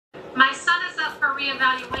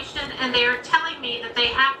reevaluation, and they are telling me that they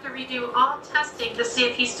have to redo all testing to see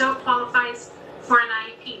if he still qualifies for an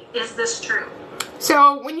IEP. Is this true?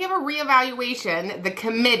 So when you have a reevaluation, the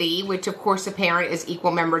committee, which of course the parent is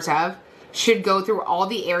equal members of, should go through all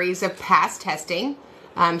the areas of past testing,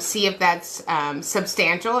 see if that's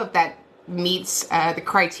substantial, if that meets the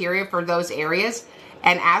criteria for those areas,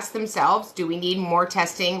 and ask themselves, do we need more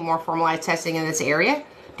testing, more formalized testing in this area?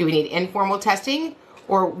 Do we need informal testing?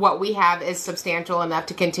 Or what we have is substantial enough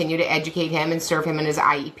to continue to educate him and serve him in his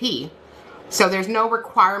IEP. So there's no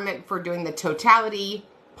requirement for doing the totality,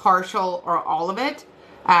 partial, or all of it.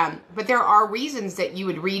 But there are reasons that you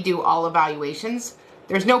would redo all evaluations.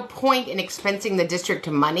 There's no point in expensing the district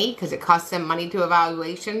money because it costs them money to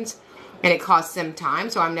evaluations and it costs them time.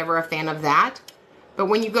 So I'm never a fan of that. But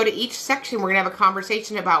when you go to each section, we're going to have a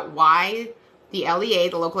conversation about why the LEA,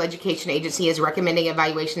 the local education agency, is recommending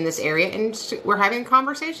evaluation in this area, and we're having a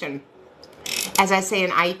conversation. As I say in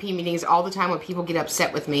IEP meetings all the time when people get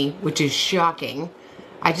upset with me, which is shocking,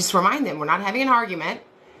 I just remind them we're not having an argument,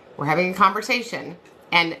 we're having a conversation,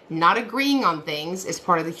 and not agreeing on things is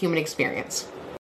part of the human experience.